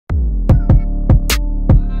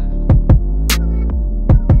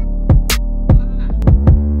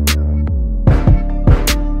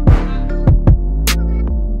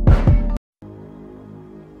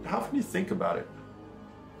about it?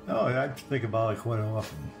 Oh, I think about it quite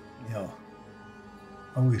often. You know,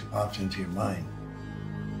 always pops into your mind.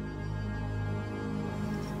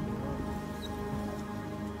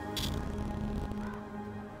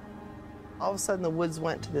 All of a sudden, the woods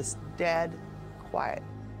went to this dead quiet.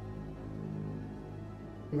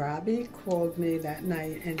 Robbie called me that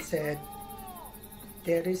night and said,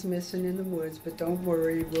 Daddy's missing in the woods, but don't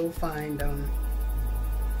worry, we'll find him.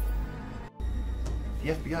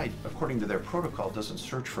 The FBI, according to their protocol, doesn't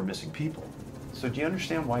search for missing people. So do you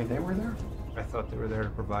understand why they were there? I thought they were there to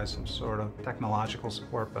provide some sort of technological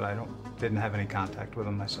support, but I didn't have any contact with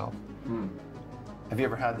them myself. Have you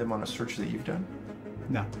ever had them on a search that you've done?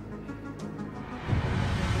 No.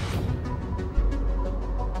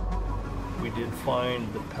 We did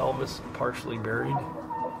find the pelvis partially buried,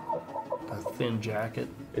 a thin jacket.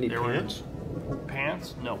 Any pants?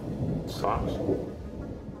 Pants? No. Socks?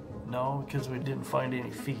 No, because we didn't find any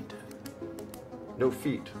feet. No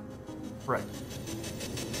feet? Right.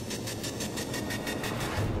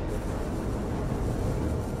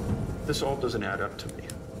 This all doesn't add up to me.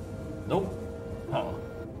 Nope.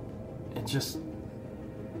 It just,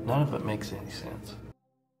 none of it makes any sense.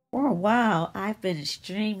 For a while, I've been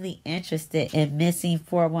extremely interested in missing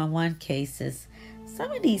 411 cases.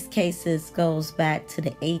 Some of these cases goes back to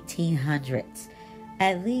the 1800s.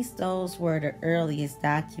 At least those were the earliest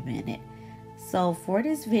documented. So for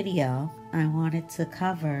this video, I wanted to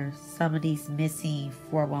cover some of these missing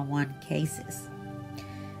 411 cases.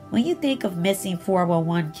 When you think of missing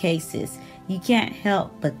 411 cases, you can't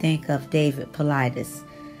help but think of David Paulides.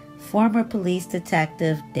 Former police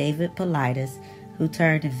detective David Paulides, who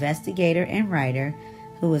turned investigator and writer,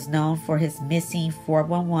 who is known for his Missing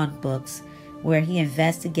 411 books, where he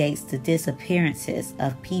investigates the disappearances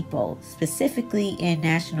of people, specifically in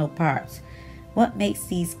national parks. What makes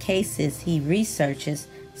these cases he researches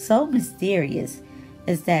so mysterious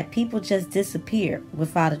is that people just disappear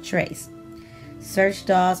without a trace. Search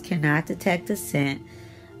dogs cannot detect a scent.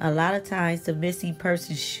 A lot of times the missing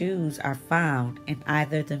person's shoes are found, and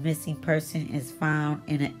either the missing person is found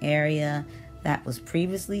in an area that was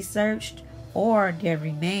previously searched, or their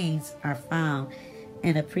remains are found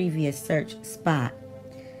in a previous search spot.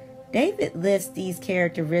 David lists these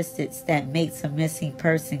characteristics that makes a missing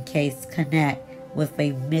person case connect with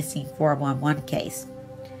a missing 411 case.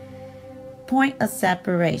 Point of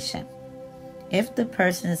separation. If the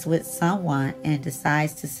person is with someone and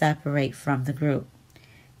decides to separate from the group.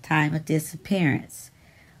 Time of disappearance.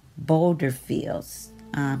 Boulder fields.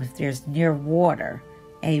 If there's near water.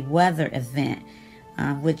 A weather event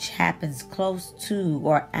which happens close to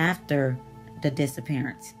or after the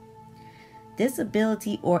disappearance.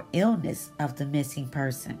 Disability or illness of the missing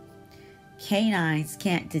person. Canines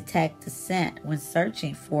can't detect the scent when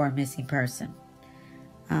searching for a missing person.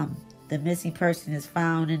 The missing person is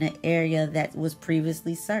found in an area that was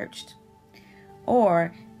previously searched.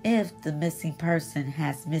 Or if the missing person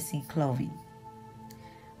has missing clothing.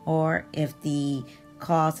 Or if the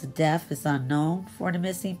cause of death is unknown for the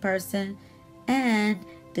missing person, and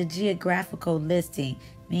the geographical listing,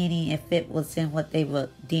 meaning if it was in what they would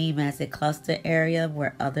deem as a cluster area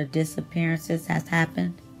where other disappearances has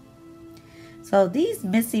happened. So these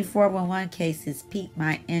missing 411 cases piqued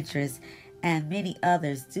my interest and many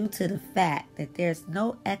others due to the fact that there's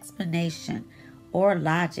no explanation or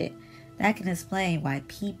logic that can explain why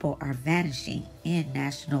people are vanishing in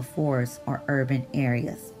national forests or urban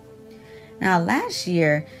areas. Now, last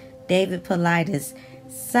year, David Paulides'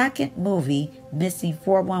 second movie, Missing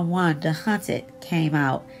 411: The Hunted, came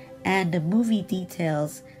out, and the movie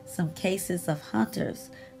details some cases of hunters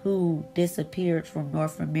who disappeared from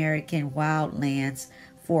North American wildlands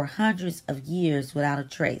for hundreds of years without a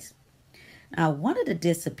trace. Now, one of the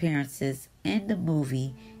disappearances in the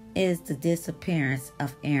movie is the disappearance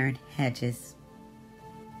of Aaron Hedges.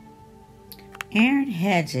 Aaron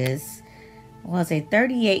Hedges was a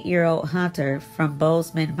 38-year-old hunter from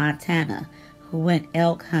Bozeman, Montana, who went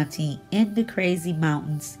elk hunting in the Crazy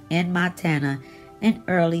Mountains in Montana in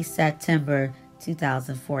early September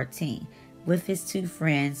 2014 with his two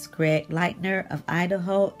friends, Greg Leitner of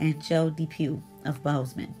Idaho and Joe Depew of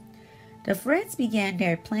Bozeman. The friends began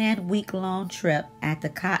their planned week-long trip at the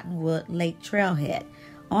Cottonwood Lake Trailhead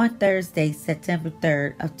on Thursday, September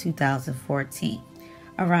 3rd of 2014,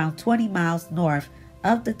 around 20 miles north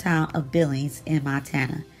of the town of Billings in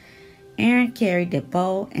Montana. Aaron carried a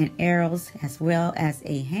bow and arrows as well as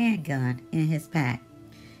a handgun in his pack.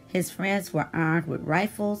 His friends were armed with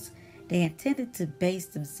rifles. They intended to base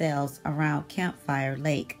themselves around Campfire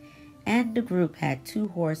Lake, and the group had 2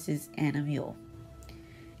 horses and a mule.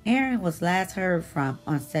 Aaron was last heard from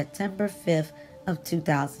on September 5th of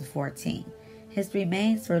 2014. His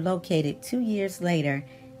remains were located 2 years later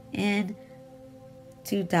in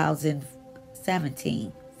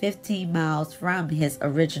 2017, 15 miles from his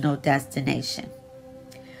original destination.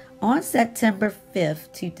 On September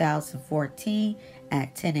 5th, 2014,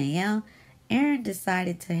 at 10 a.m., Aaron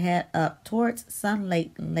decided to head up towards Sun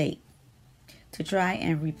Lake Lake to try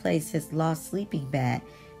and replace his lost sleeping bag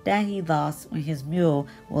that he lost when his mule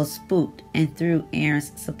was spooked and threw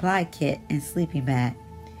Aaron's supply kit and sleeping bag.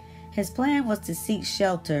 His plan was to seek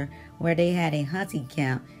shelter where they had a hunting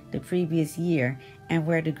camp the previous year and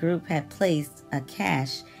where the group had placed a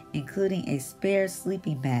cache, including a spare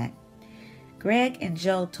sleeping bag. Greg and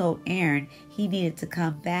Joe told Aaron he needed to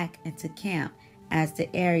come back into camp as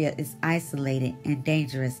the area is isolated and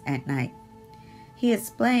dangerous at night. He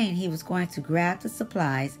explained he was going to grab the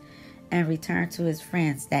supplies and return to his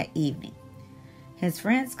friends that evening. His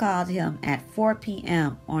friends called him at 4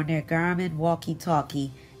 p.m. on their Garmin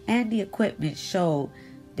walkie-talkie, and the equipment showed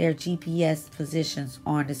their GPS positions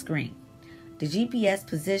on the screen. The GPS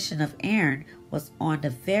position of Aaron was on the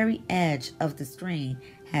very edge of the screen,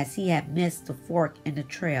 as he had missed the fork in the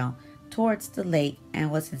trail towards the lake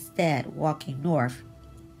and was instead walking north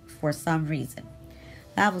for some reason.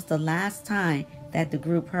 That was the last time that the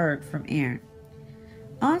group heard from Aaron.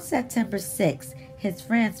 On September 6th, his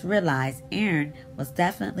friends realized Aaron was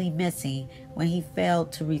definitely missing when he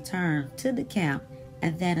failed to return to the camp,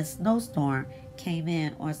 and then a snowstorm came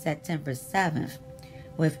in on September 7th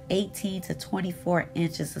with 18 to 24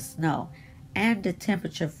 inches of snow and the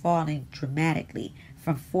temperature falling dramatically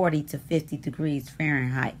from 40 to 50 degrees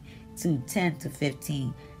Fahrenheit to 10 to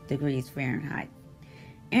 15 degrees Fahrenheit.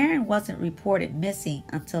 Aaron wasn't reported missing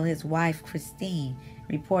until his wife Christine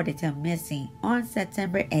reported him missing on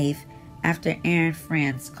September 8th after Aaron's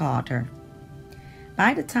friends called her.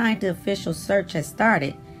 By the time the official search had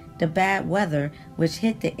started, the bad weather which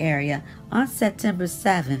hit the area on September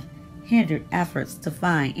 7th hindered efforts to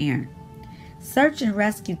find Aaron. Search and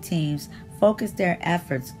rescue teams focused their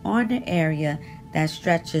efforts on the area that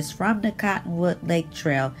stretches from the Cottonwood Lake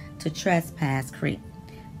Trail to Trespass Creek.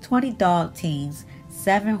 20 dog teams,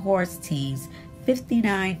 7 horse teams,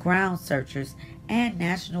 59 ground searchers, and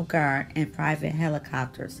National Guard and private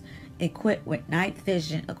helicopters equipped with night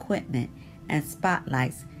vision equipment and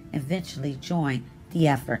spotlights eventually joined the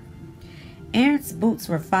effort. Aaron's boots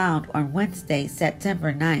were found on Wednesday,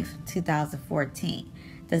 September 9th, 2014,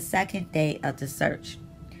 the second day of the search,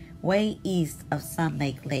 way east of Sun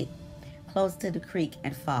Lake Lake, close to the creek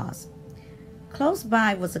and falls. Close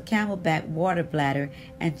by was a camelback water bladder,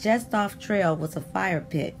 and just off trail was a fire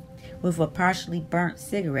pit with a partially burnt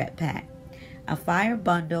cigarette pack, a fire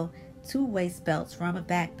bundle, 2 waist belts from a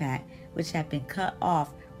backpack which had been cut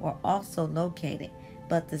off were also located,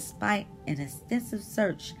 but despite an extensive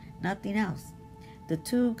search, nothing else. The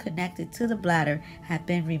tube connected to the bladder had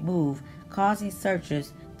been removed, causing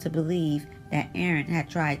searchers to believe that Aaron had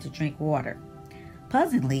tried to drink water.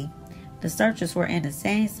 Puzzlingly, the searchers were in the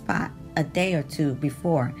same spot a day or two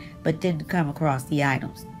before, but didn't come across the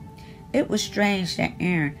items. It was strange that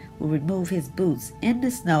Aaron would remove his boots in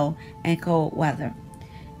the snow and cold weather.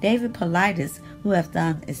 David Politis, who has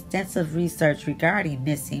done extensive research regarding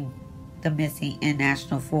the missing in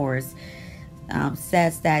national forests,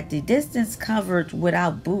 says that the distance covered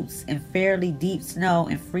without boots in fairly deep snow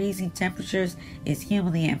and freezing temperatures is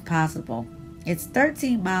humanly impossible. It's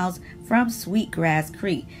 13 miles from Sweetgrass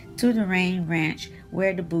Creek to the Rain Ranch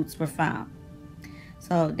where the boots were found.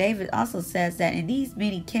 So David also says that in these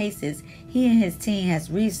many cases, he and his team has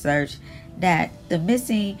researched that the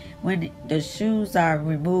missing when the shoes are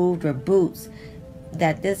removed or boots,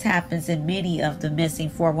 that this happens in many of the missing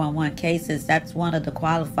 411 cases. That's one of the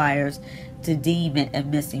qualifiers to deem it a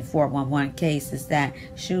missing 411 case, is that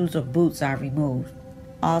shoes or boots are removed.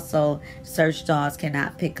 Also, search dogs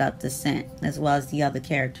cannot pick up the scent, as well as the other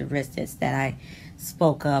characteristics that I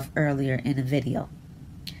spoke of earlier in the video.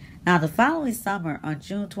 Now, the following summer, on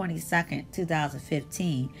June 22nd,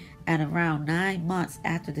 2015, and around 9 months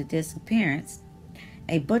after the disappearance,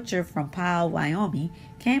 a butcher from Powell, Wyoming,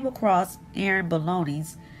 came across Aaron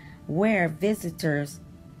belongings where he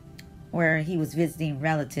was visiting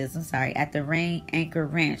relatives, at the Rain Anchor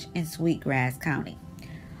Ranch in Sweetgrass County.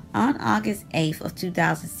 On August 8th of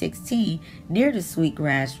 2016, near the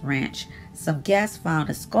Sweetgrass Ranch, some guests found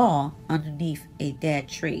a skull underneath a dead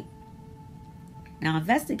tree. Now,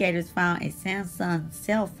 investigators found a Samsung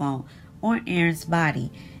cell phone on Aaron's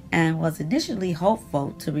body and was initially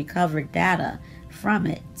hopeful to recover data from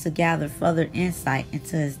it to gather further insight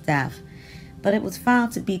into his death, but it was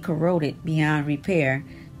found to be corroded beyond repair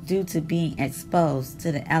due to being exposed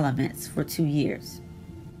to the elements for 2 years.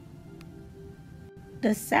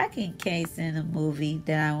 The second case in the movie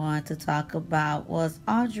that I wanted to talk about was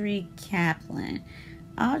Audrey Kaplan.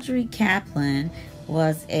 Audrey Kaplan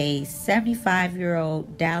was a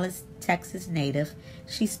 75-year-old Dallas, Texas native.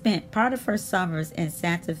 She spent part of her summers in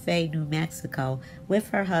Santa Fe, New Mexico with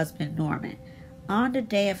her husband Norman. On the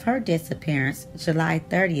day of her disappearance, July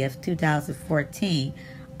 30th, 2014,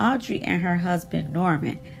 Audrey and her husband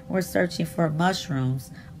Norman were searching for mushrooms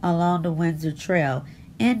along the Windsor Trail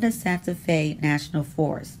in the Santa Fe National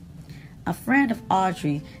Forest. A friend of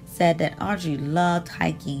Audrey said that Audrey loved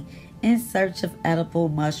hiking. In search of edible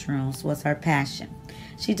mushrooms was her passion.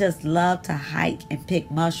 She just loved to hike and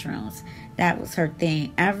pick mushrooms. That was her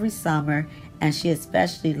thing every summer, and she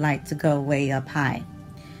especially liked to go way up high.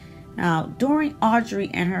 Now, during Audrey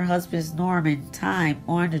and her husband Norman time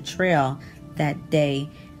on the trail that day,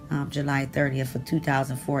 July 30th of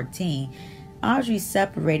 2014, Audrey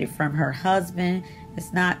separated from her husband.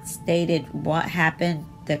 It's not stated what happened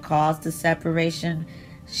that caused the separation.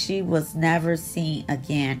 She was never seen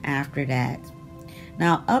again after that.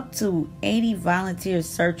 Now, up to 80 volunteer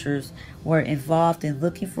searchers were involved in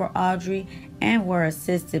looking for Audrey and were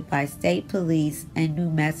assisted by state police and New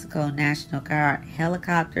Mexico National Guard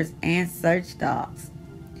helicopters and search dogs.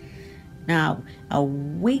 Now, a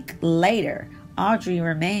week later, Audrey's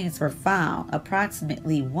remains were found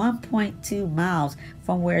approximately 1.2 miles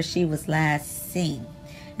from where she was last seen.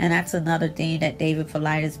 And that's another thing that David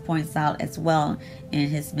Paulides points out as well in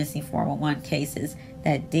his missing 411 cases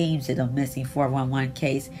that deems it a missing 411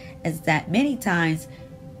 case, is that many times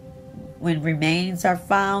when remains are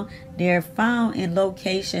found, they're found in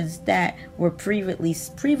locations that were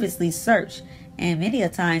previously searched, and many a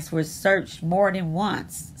times were searched more than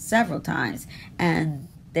once, several times, and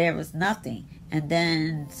there was nothing. And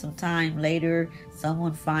then some time later,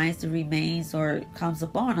 someone finds the remains or comes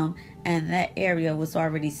upon them, and that area was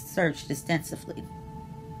already searched extensively.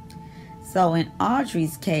 So in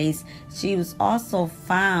Audrey's case, she was also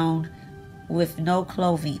found with no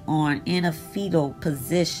clothing on in a fetal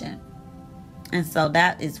position. And so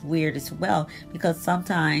that is weird as well, because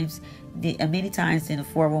sometimes, many times in the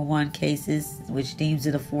 411 cases, which deems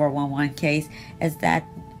it a 411 case, is that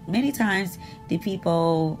many times the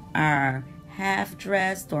people are half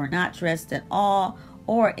dressed or not dressed at all,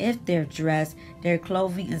 or if they're dressed, their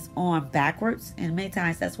clothing is on backwards, and many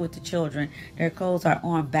times that's with the children. Their clothes are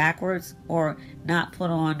on backwards or not put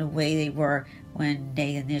on the way they were when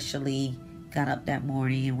they initially got up that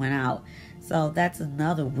morning and went out. So that's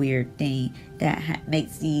another weird thing that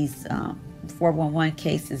makes these 411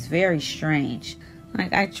 cases very strange.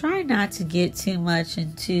 Like, I try not to get too much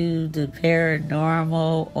into the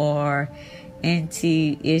paranormal or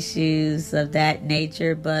into issues of that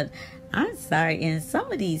nature, but I'm sorry, in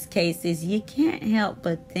some of these cases, you can't help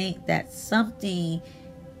but think that something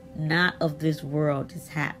not of this world is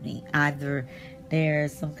happening. Either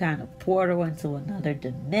there's some kind of portal into another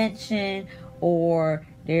dimension, or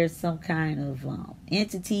there's some kind of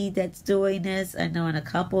entity that's doing this. I know in a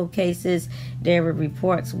couple of cases, there were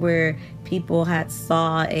reports where people had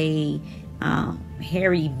saw a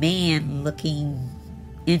hairy man-looking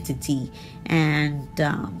entity, and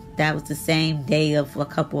that was the same day of a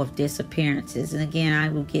couple of disappearances. And again, I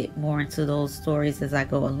will get more into those stories as I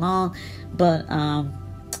go along, but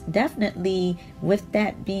definitely with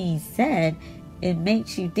that being said, it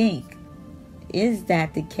makes you think, is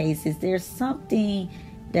that the case? Is there something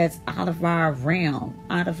that's out of our realm,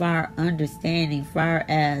 out of our understanding, far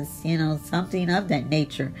as, something of that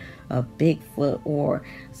nature, of Bigfoot or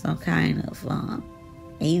some kind of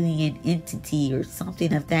alien entity or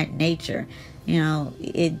something of that nature?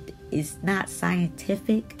 It's not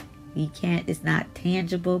scientific. It's not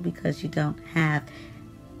tangible because you don't have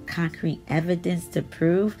concrete evidence to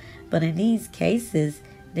prove. But in these cases,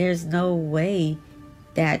 there's no way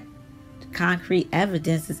that concrete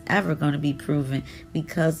evidence is ever going to be proven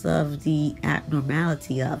because of the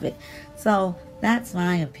abnormality of it. So that's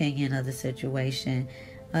my opinion of the situation.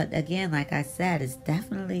 But again, like I said, it's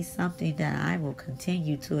definitely something that I will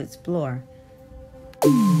continue to explore.